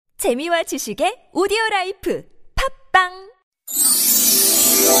재미와 지식의 오디오라이프 팝빵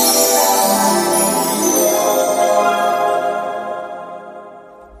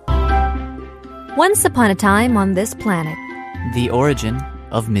Once upon a time on this planet. The origin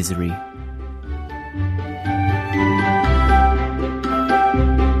of misery.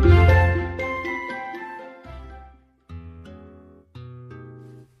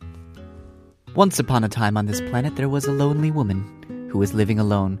 Once upon a time on this planet, there was a lonely woman who was living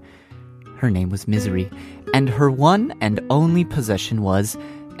alone. Her name was Misery, and her one and only possession was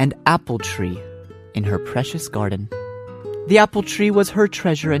an apple tree in her precious garden. The apple tree was her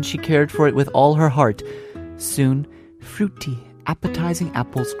treasure, and she cared for it with all her heart. Soon, fruity, appetizing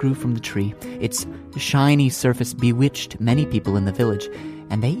apples grew from the tree. Its shiny surface bewitched many people in the village,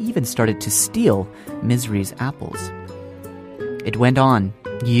 and they even started to steal Misery's apples. It went on,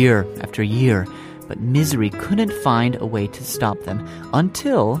 year after year, but Misery couldn't find a way to stop them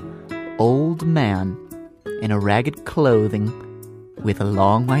until old man in a ragged clothing with a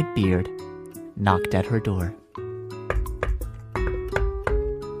long white beard knocked at her door.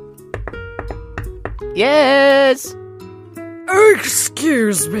 Yes!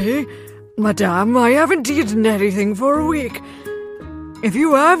 Excuse me, madame, I haven't eaten anything for a week. If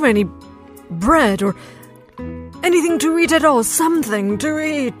you have any bread or anything to eat at all, something to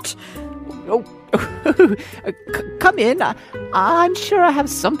eat. Oh, come in. I'm sure I have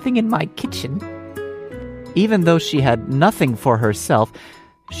something in my kitchen. Even though she had nothing for herself,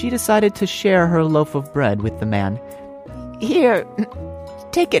 she decided to share her loaf of bread with the man. Here,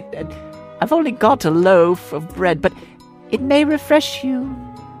 take it. I've only got a loaf of bread, but it may refresh you.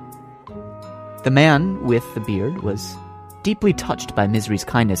 The man with the beard was deeply touched by Misery's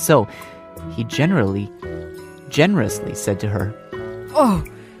kindness, so he generously said to her,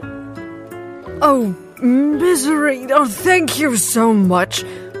 Oh, Misery, thank you so much.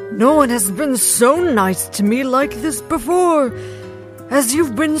 No one has been so nice to me like this before. As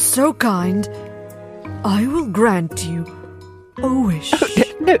you've been so kind, I will grant you a wish.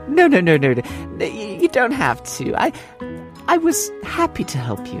 No. You don't have to. I was happy to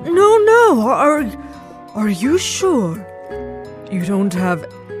help you. No. Are you sure? You don't have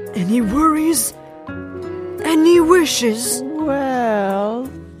any worries? Any wishes? Well...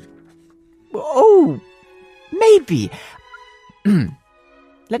 Oh, maybe.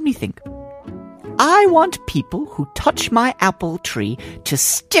 Let me think. I want people who touch my apple tree to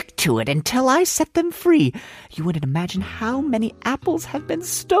stick to it until I set them free. You wouldn't imagine how many apples have been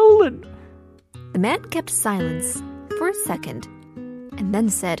stolen. The man kept silence for a second and then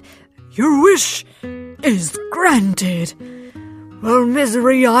said, Your wish is granted. Well,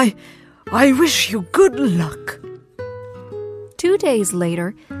 Misery, I wish you good luck. 2 days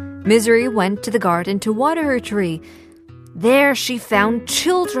later, Misery went to the garden to water her tree. There she found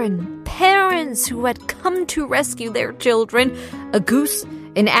children, parents who had come to rescue their children, a goose,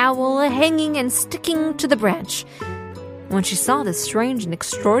 an owl, hanging and sticking to the branch. When she saw this strange and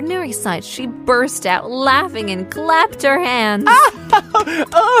extraordinary sight, she burst out laughing and clapped her hands.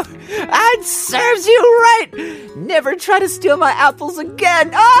 Oh, that serves you right! Never try to steal my apples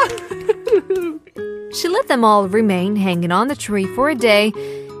again! She let them all remain hanging on the tree for a day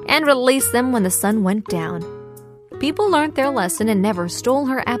and released them when the sun went down. People learned their lesson and never stole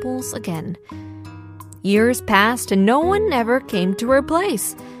her apples again. Years passed and no one ever came to her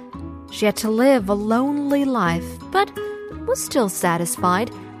place. She had to live a lonely life, but was still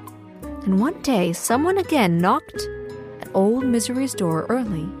satisfied. And one day, someone again knocked at old Misery's door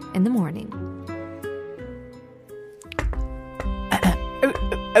early in the morning.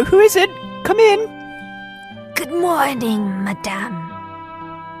 Who is it? Come in. Good morning, madame.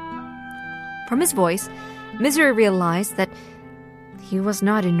 From his voice, Misery realized that he was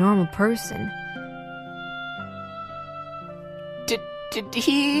not a normal person. Did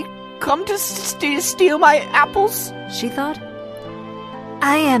he come to steal my apples? She thought.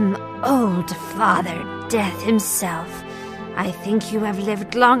 I am old Father Death himself. I think you have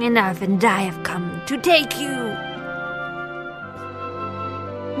lived long enough and I have come to take you.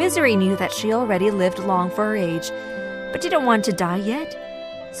 Misery knew that she already lived long for her age, but didn't want to die yet,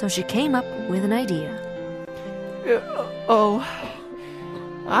 so she came up with an idea.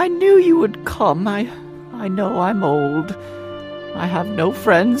 I knew you would come. I know I'm old. I have no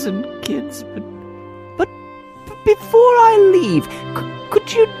friends and kids, but before I leave,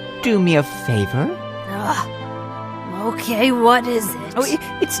 could you do me a favor? Okay, what is it? Oh,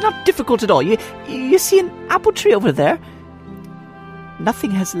 it's not difficult at all. You see an apple tree over there?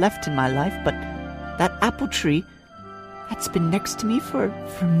 Nothing has left in my life but that apple tree that's been next to me for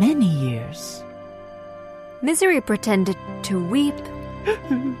many years. Misery pretended to weep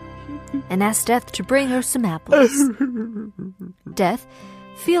and asked Death to bring her some apples. Death,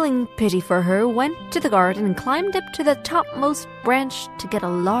 feeling pity for her, went to the garden and climbed up to the topmost branch to get a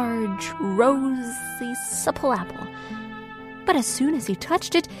large, rosy, supple apple. But as soon as he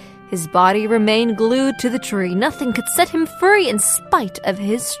touched it, his body remained glued to the tree. Nothing could set him free in spite of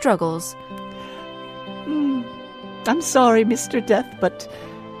his struggles. I'm sorry, Mr. Death, but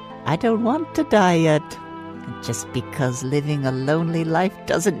I don't want to die yet. Just because living a lonely life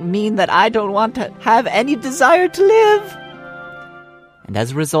doesn't mean that I don't want to have any desire to live. And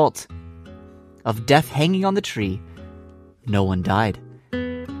as a result of Death hanging on the tree, no one died.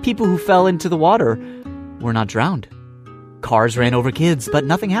 People who fell into the water were not drowned. Cars ran over kids, but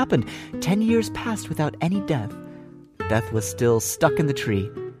nothing happened. 10 years passed without any death. Death was still stuck in the tree.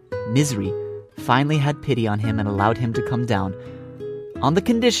 Misery finally had pity on him and allowed him to come down, on the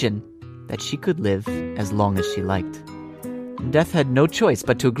condition that she could live as long as she liked. Death had no choice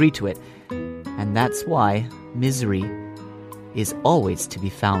but to agree to it, and that's why Misery is always to be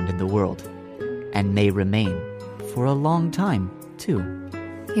found in the world, and may remain for a long time, too.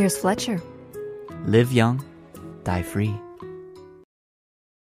 Here's Fletcher. Live young, die free.